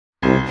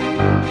Hello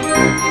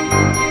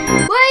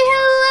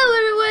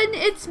everyone,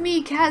 it's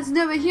me,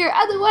 Nova here,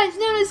 otherwise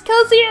known as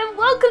Kelsey, and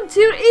welcome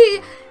to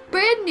a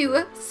brand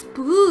new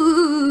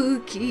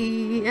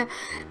spooky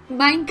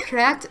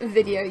Minecraft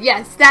video.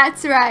 Yes,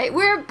 that's right,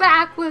 we're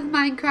back with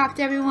Minecraft,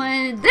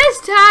 everyone. This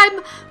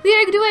time we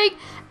are doing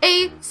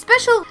a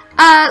special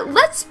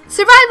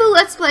survival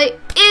let's play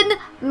in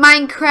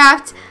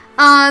Minecraft.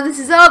 This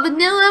is all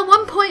vanilla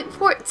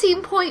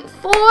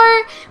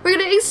 1.14.4. We're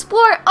gonna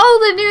explore all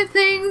the new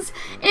things,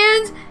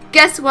 and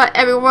guess what,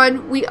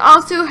 everyone? We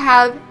also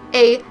have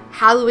a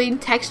Halloween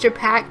texture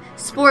pack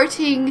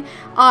sporting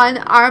on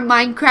our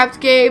Minecraft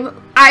game.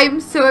 I'm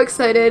so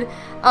excited.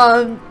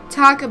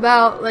 Talk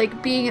about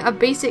like being a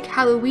basic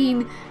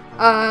Halloween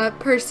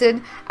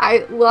person.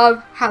 I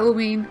love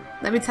Halloween,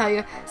 let me tell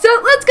you.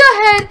 So let's go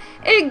ahead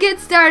and get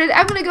started.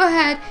 I'm gonna go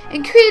ahead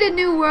and create a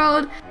new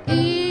world,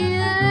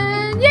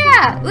 and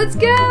yeah, let's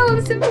go.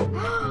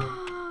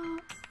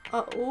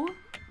 Oh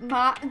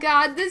my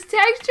god, this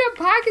texture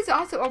pack is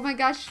awesome. Oh my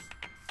gosh,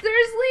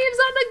 there's leaves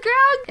on the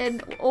ground,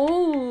 and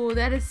oh,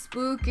 that is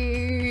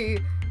spooky.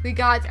 We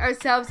got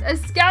ourselves a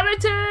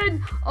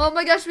skeleton. Oh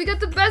my gosh, we got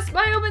the best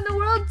biome in the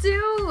world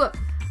too.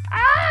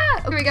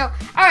 Ah, here we go.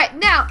 All right,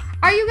 now,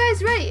 are you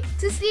guys ready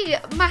to see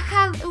my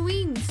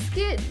Halloween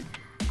skin?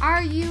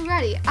 Are you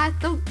ready? I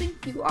don't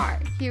think you are.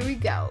 Here we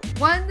go.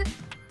 1,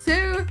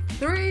 2,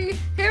 3.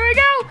 Here we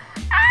go.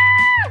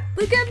 Ah!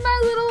 Look at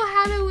my little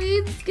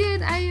Halloween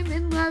skin. I am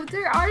in love.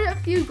 There are a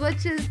few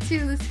glitches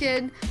to the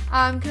skin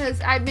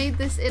because I made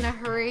this in a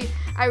hurry.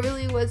 I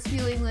really was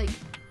feeling like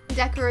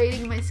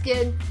decorating my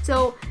skin.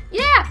 So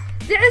yeah,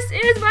 this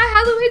is my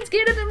Halloween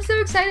skin and I'm so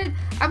excited.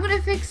 I'm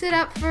gonna fix it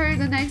up for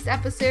the next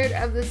episode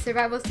of the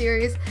survival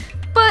series.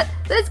 But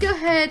let's go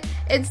ahead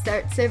and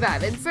start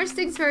surviving. First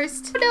things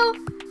first, I don't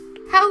know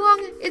how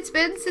long it's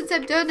been since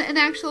I've done an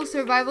actual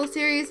survival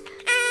series.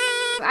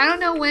 I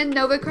don't know when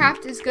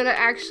NovaCraft is gonna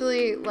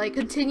actually like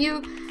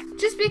continue,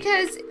 just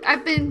because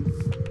I've been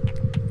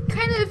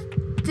kind of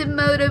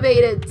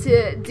demotivated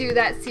to do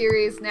that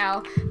series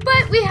now.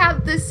 But we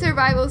have this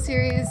survival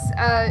series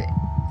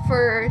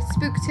for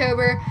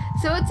Spooktober,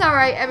 so it's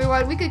alright,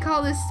 everyone. We could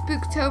call this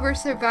Spooktober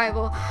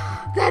Survival.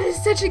 That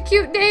is such a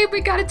cute name.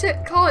 We gotta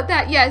call it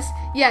that. Yes,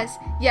 yes,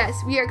 yes.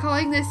 We are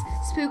calling this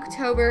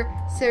Spooktober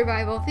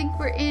Survival. I think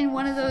we're in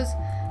one of those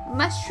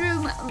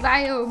mushroom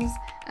biomes.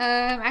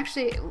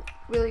 Actually,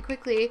 really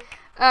quickly,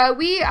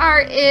 we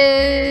are in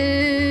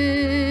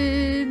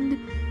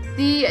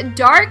the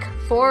dark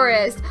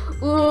forest.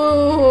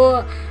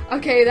 Ooh,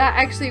 okay, that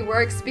actually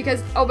works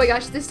because, oh my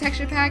gosh, this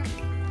texture pack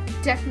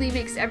definitely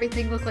makes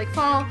everything look like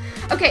fall.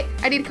 Okay,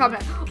 I need to calm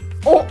down.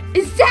 Oh,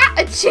 is that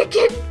a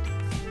chicken?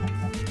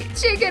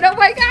 Chicken, oh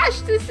my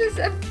gosh, this is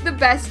the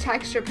best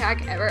texture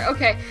pack ever.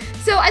 Okay,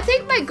 so I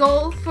think my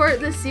goal for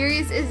the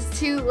series is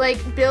to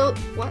like build,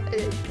 what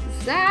is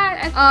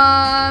that?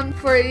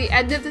 For the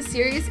end of the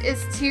series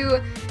is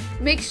to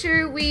make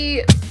sure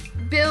we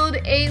build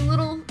a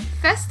little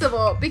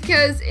festival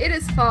because it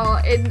is fall,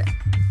 and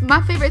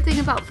my favorite thing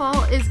about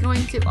fall is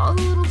going to all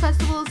the little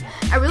festivals.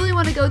 I really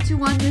want to go to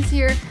one this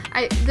year.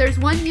 There's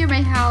one near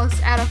my house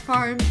at a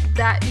farm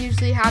that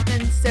usually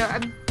happens, so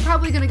I'm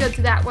probably gonna go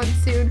to that one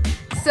soon.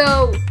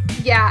 So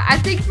yeah, I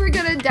think we're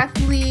gonna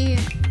definitely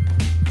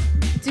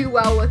do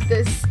well with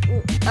this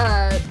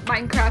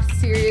Minecraft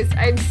series.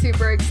 I'm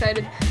super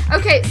excited.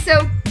 Okay,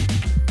 so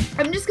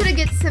I'm just gonna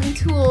get some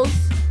tools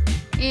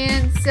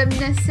and some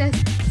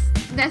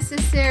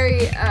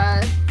necessary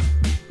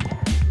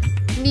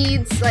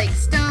needs like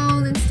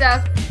stone and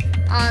stuff,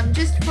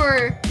 just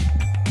for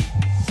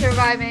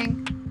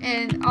surviving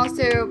and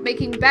also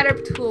making better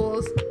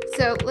tools.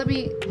 So let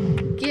me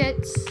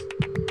get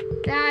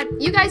that.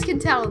 You guys can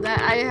tell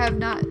that I have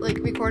not like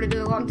recorded in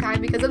a long time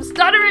because I'm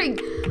stuttering.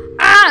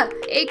 Ah,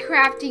 a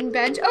crafting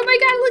bench. Oh my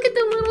god, look at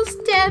the little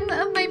stem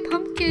of my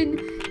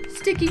pumpkin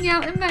sticking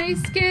out in my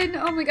skin.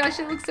 Oh my gosh,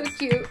 it looks so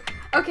cute.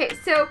 Okay,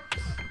 so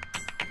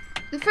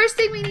the first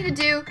thing we need to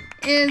do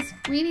is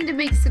we need to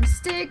make some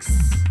sticks.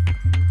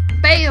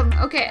 Bam!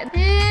 Okay,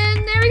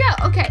 and there we go.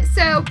 Okay,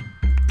 so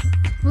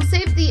we'll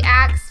save the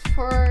axe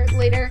for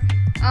later.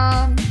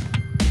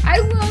 I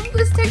love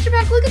this texture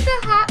pack. Look at the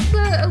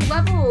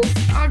levels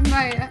on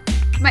my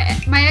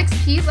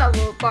XP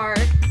level bar.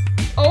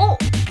 Oh,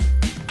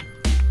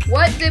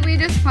 what did we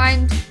just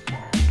find?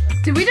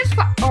 Did we just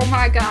find? Oh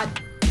my god!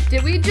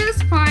 Did we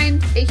just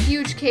find a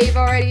huge cave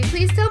already?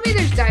 Please tell me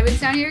there's diamonds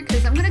down here,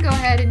 because I'm gonna go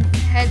ahead and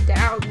head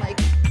down. Like,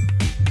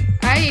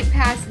 I ain't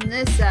passing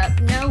this up.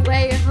 No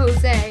way,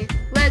 Jose.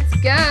 Let's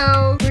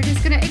go. We're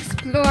just gonna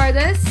explore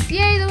this.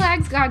 Yay, the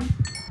lag's gone.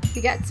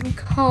 We got some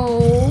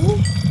coal.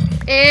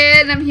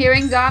 And I'm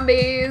hearing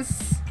zombies.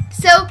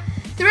 So,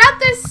 throughout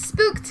this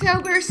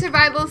Spooktober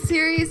survival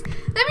series,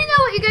 let me know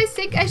what you guys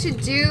think I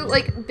should do,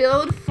 like,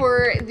 build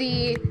for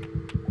the,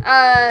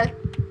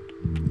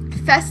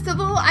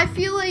 festival. I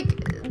feel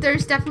like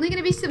there's definitely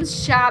gonna be some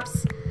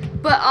shops,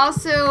 but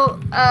also,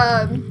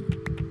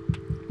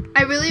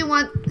 I really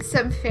want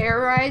some fair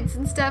rides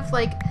and stuff,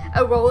 like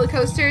a roller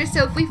coaster.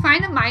 So if we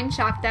find a mine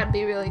shop, that'd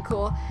be really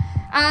cool.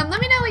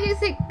 Let me know what you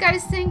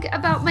guys think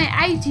about my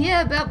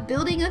idea about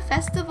building a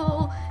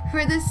festival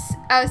for this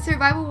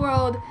survival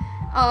world.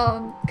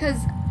 Because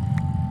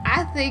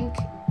I think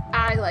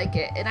I like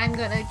it, and I'm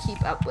gonna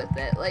keep up with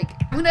it. Like,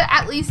 I'm gonna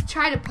at least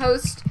try to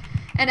post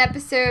an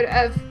episode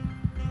of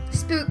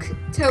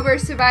Spooktober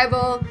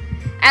Survival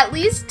at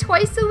least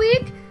twice a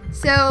week.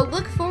 So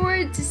look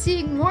forward to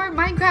seeing more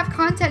Minecraft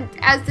content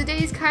as the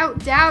days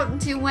count down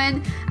to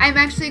when I'm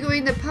actually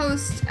going to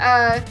post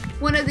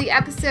one of the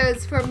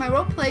episodes for my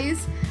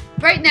roleplays.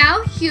 Right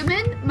now,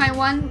 Human, my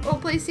one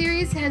roleplay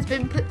series, has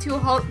been put to a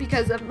halt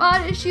because of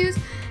mod issues.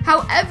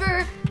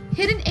 However,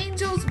 Hidden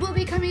Angels will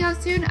be coming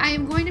out soon. I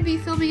am going to be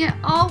filming it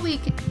all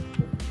week.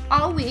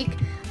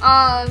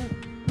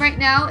 Right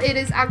now, it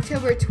is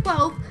October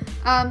 12th.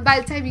 By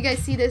the time you guys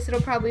see this, it'll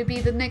probably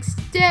be the next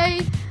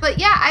day. But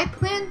yeah, I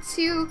plan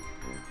to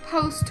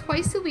post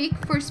twice a week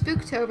for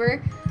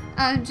Spooktober,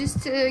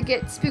 just to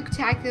get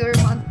Spooktacular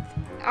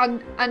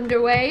month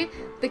underway,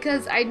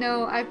 because I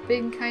know I've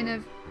been kind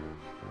of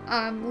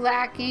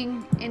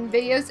lacking in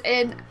videos.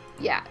 And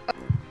yeah,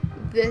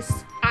 this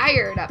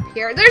iron up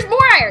here. There's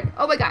more iron!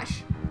 Oh my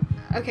gosh.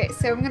 Okay,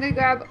 so I'm gonna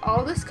grab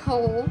all this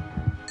coal.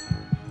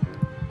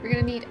 We're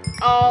gonna need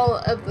all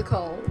of the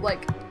coal,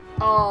 like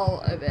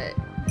all of it.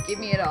 Give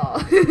me it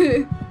all.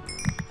 And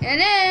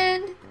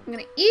then I'm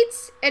gonna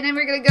eat, and then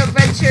we're gonna go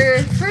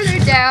venture further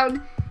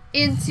down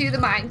into the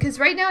mine, because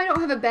right now I don't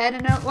have a bed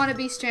and I don't want to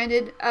be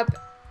stranded up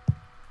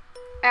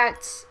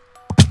at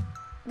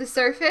the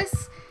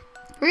surface.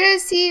 We're gonna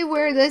see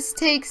where this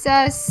takes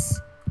us.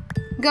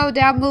 Go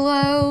down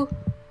below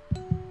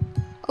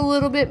a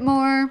little bit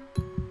more,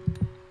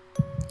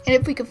 and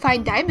if we can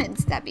find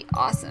diamonds, that'd be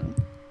awesome.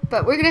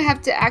 But we're gonna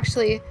have to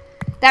actually,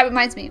 that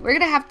reminds me, we're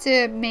gonna have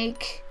to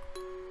make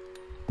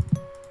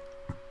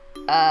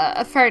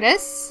a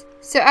furnace.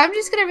 So I'm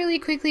just gonna really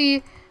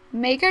quickly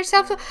make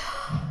ourselves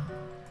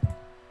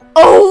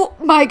oh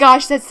my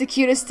gosh, that's the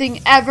cutest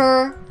thing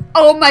ever.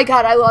 Oh my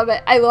god, I love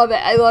it. I love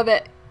it. I love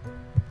it.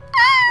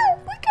 Ah,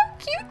 look how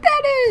cute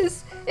that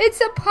is.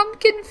 It's a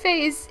pumpkin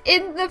face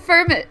in the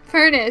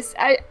furnace.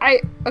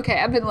 Okay,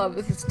 I'm in love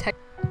with this tech.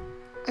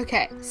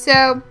 Okay,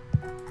 so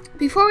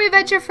before we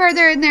venture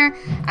further in there,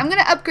 I'm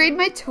gonna upgrade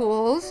my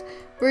tools.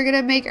 We're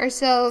gonna make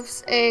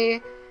ourselves a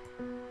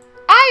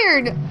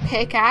iron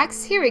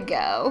pickaxe. Here we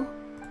go.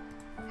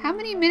 How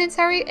many minutes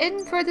are we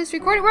in for this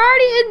recording? We're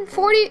already in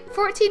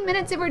 14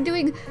 minutes, and we're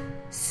doing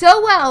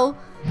so well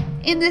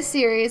in this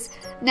series.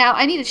 Now,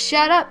 I need to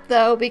shut up,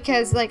 though,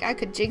 because, like, I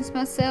could jinx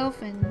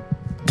myself, and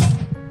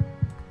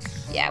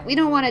yeah, we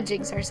don't want to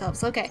jinx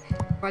ourselves. Okay.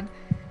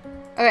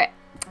 Okay.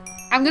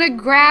 I'm gonna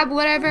grab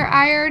whatever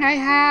iron I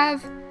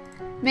have,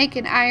 make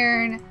an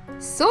iron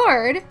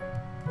sword,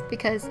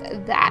 because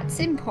that's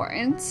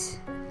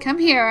important. Come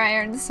here,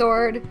 iron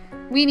sword.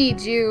 We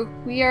need you.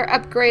 We are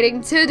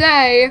upgrading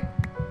today.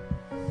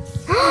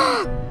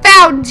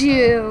 Found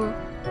you!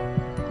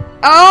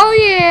 Oh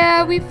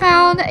yeah, we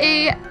found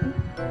a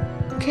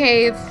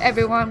cave,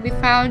 everyone. We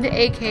found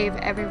a cave,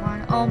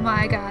 everyone. Oh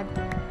my god.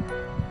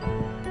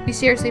 We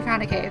seriously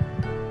found a cave.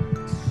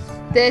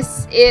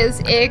 This is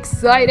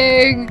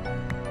exciting!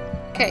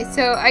 Okay,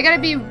 so I gotta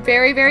be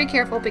very, very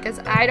careful because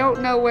I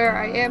don't know where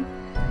I am.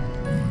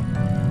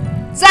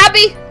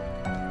 Zombie!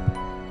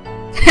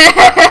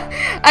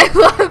 I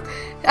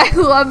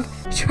love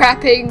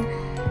trapping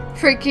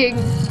freaking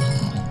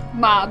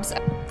mobs.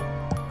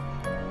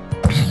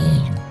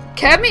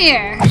 Come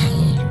here.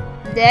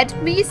 Let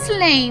me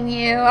slay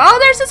you. Oh,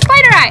 there's a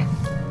spider eye.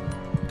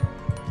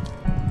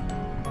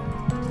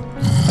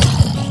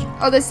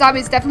 Oh, this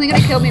zombie's definitely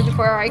gonna kill me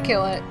before I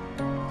kill it.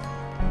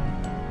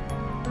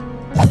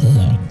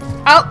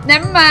 Oh,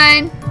 never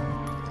mind.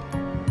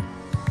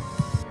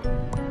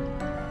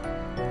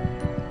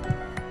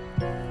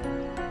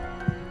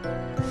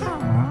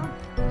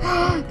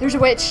 There's a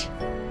witch.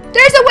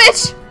 There's a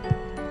witch!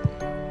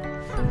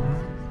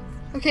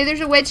 Okay,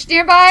 there's a witch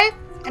nearby,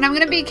 and I'm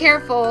gonna be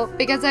careful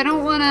because I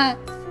don't wanna...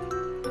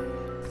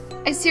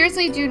 I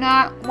seriously do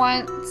not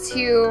want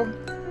to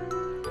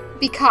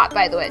be caught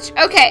by the witch.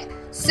 Okay,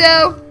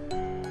 so...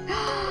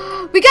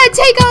 we gotta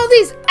take all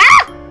these...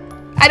 Ah!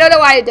 I don't know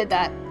why I did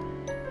that.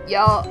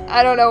 Y'all,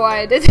 I don't know why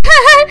I did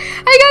that.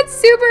 I got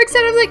super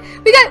excited. I was like,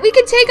 we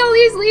can take all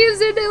these leaves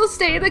and it'll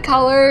stay the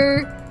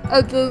color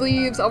of the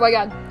leaves. Oh my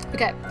god.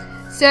 Okay,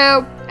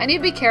 so I need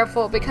to be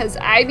careful because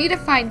I need to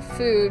find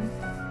food.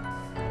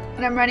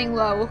 And I'm running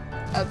low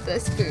of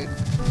this food.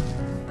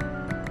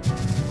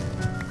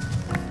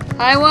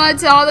 I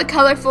want all the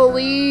colorful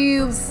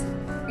leaves.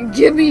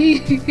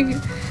 Gimme.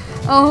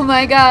 Oh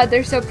my god,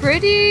 they're so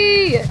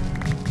pretty.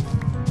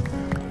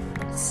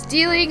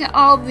 Stealing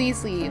all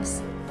these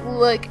leaves.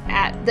 Look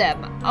at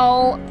them.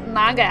 Oh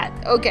my god.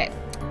 Okay.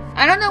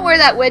 I don't know where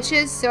that witch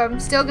is, so I'm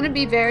still going to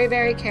be very,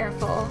 very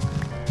careful.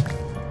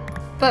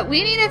 But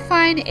we need to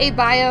find a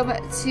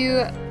biome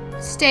to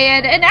stay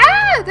in. And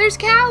ah! There's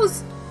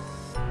cows!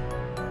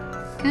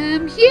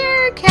 Come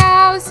here,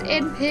 cows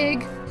and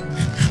pig.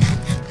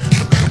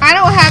 I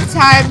don't have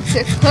time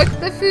to cook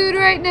the food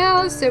right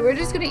now, so we're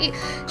just gonna eat.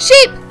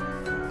 Sheep!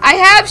 I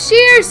have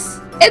shears,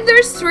 and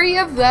there's 3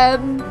 of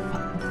them.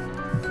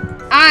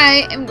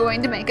 I am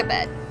going to make a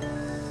bed.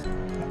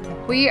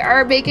 We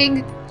are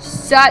making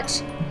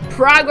such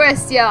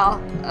progress, y'all.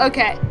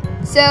 Okay,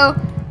 so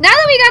now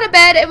that we got a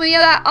bed and we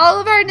got all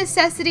of our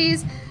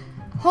necessities,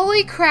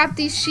 holy crap,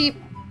 these sheep.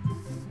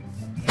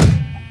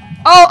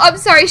 Oh, I'm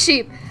sorry,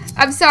 sheep.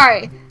 I'm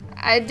sorry.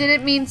 I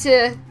didn't mean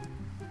to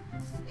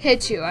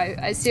hit you.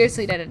 I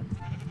seriously didn't.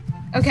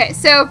 Okay,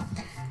 so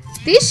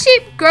these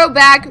sheep grow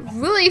back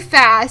really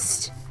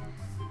fast.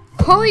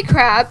 Holy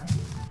crap.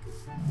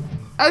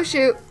 Oh,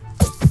 shoot.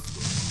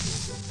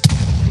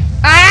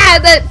 Ah,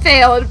 that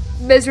failed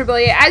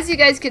miserably. As you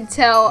guys can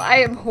tell, I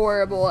am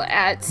horrible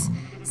at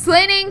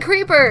slaying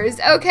creepers.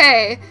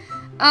 Okay.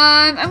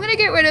 I'm gonna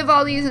get rid of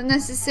all these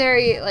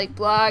unnecessary, like,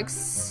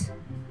 blocks.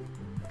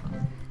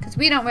 Because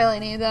we don't really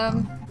need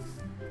them.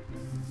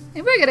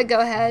 And we're gonna go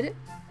ahead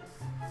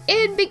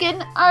and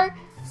begin our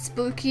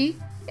spooky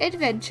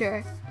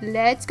adventure.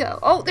 Let's go.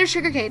 Oh, there's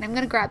sugarcane. I'm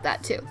gonna grab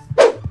that too.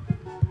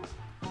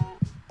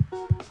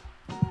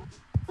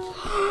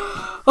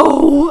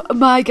 Oh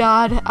my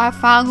god, I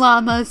found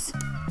llamas.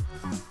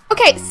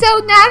 Okay, so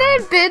now that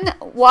I've been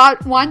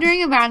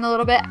wandering around a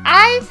little bit,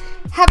 I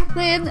have a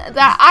plan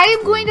that I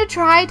am going to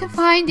try to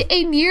find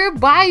a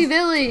nearby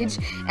village.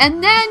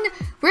 And then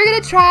we're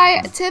going to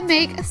try to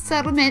make a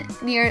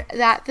settlement near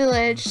that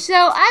village. So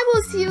I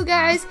will see you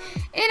guys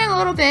in a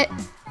little bit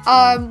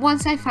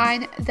once I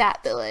find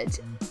that village.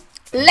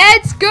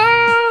 Let's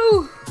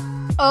go!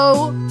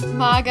 Oh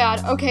my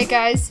god. Okay,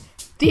 guys.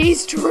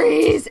 These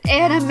trees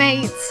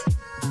animate.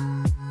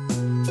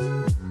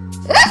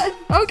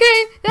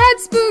 Okay,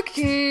 that's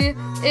spooky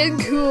and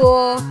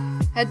cool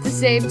at the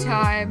same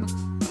time.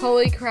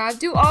 Holy crap.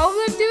 Do all of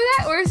them do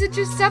that, or is it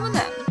just some of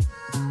them?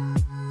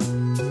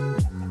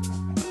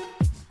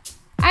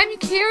 I'm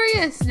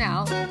curious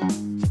now.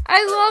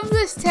 I love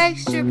this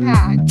texture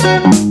pack.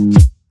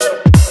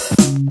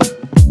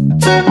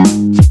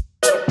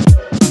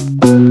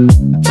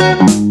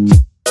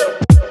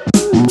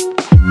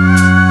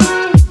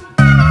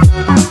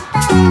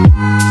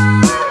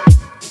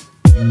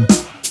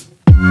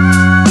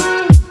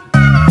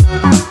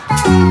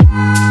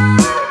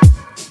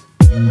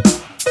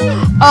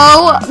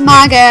 Oh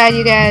my god,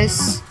 you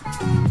guys.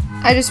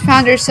 I just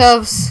found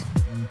ourselves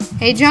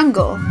a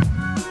jungle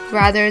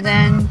rather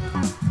than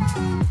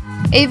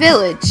a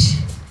village.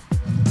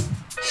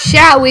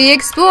 Shall we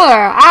explore?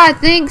 I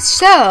think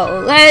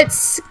so.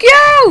 Let's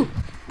go!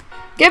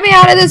 Get me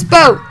out of this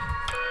boat.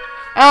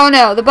 Oh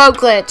no, the boat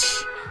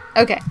glitch.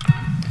 Okay.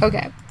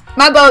 Okay.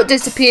 My boat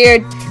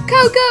disappeared.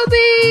 Cocoa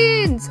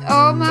beans!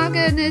 Oh my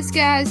goodness,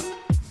 guys.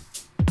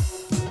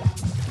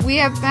 We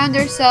have found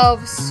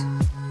ourselves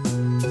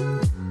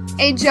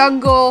a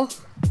jungle.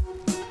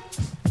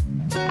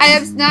 I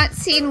have not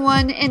seen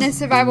one in a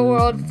survival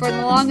world for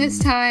the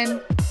longest time,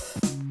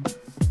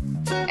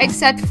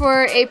 except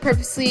for a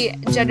purposely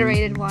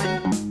generated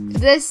one.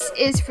 This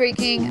is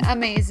freaking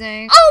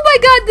amazing. Oh my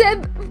god,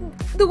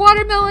 the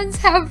watermelons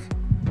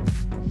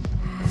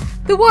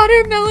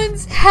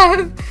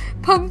have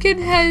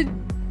pumpkin head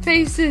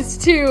faces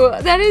too.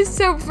 That is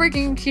so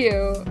freaking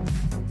cute.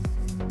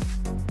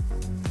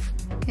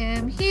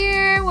 Come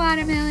here,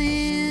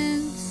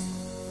 watermelons.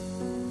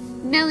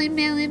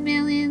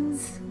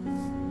 Millions.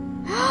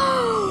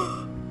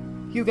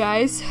 You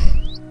guys,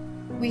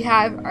 we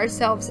have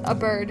ourselves a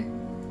bird.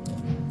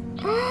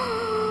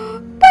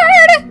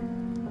 Bird!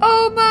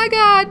 Oh my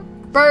god.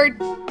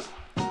 Bird.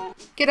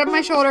 Get on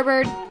my shoulder,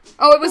 bird.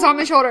 Oh, it was on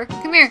my shoulder.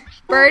 Come here.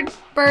 Bird. He's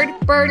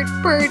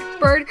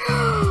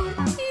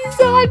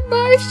on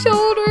my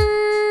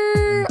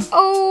shoulder.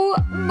 Oh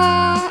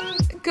my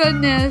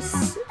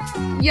goodness.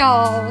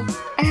 Y'all,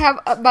 I have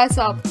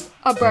myself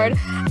a bird.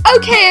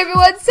 Okay,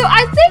 everyone, so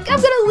I think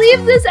I'm gonna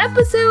leave this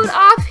episode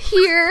off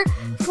here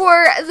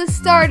for the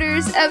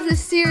starters of the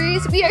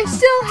series. We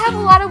still have a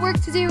lot of work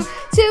to do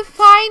to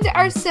find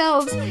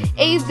ourselves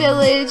a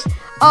village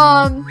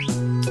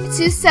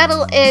to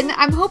settle in.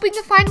 I'm hoping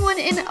to find one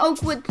in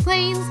Oakwood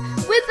Plains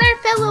with our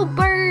fellow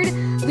bird.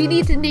 We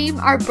need to name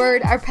our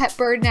bird, our pet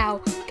bird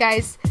now.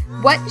 Guys,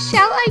 what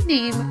shall I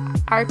name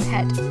our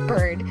pet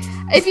bird?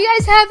 If you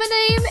guys have a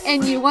name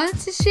and you want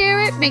to share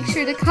it, make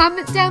sure to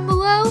comment down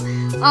below.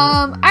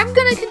 I'm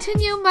gonna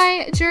continue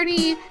my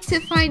journey to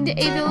find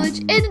a village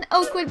in an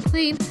Oakwood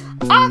Plain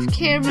off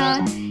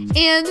camera,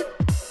 and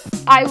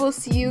I will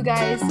see you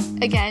guys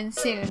again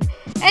soon.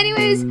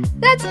 Anyways,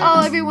 that's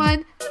all,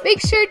 everyone.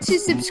 Make sure to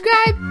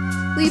subscribe,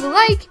 leave a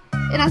like,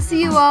 and I'll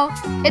see you all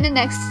in the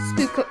next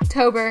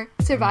Spooktober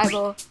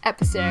survival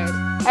episode.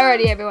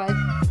 Alrighty, everyone.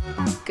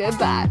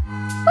 Goodbye.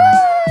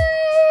 Bye.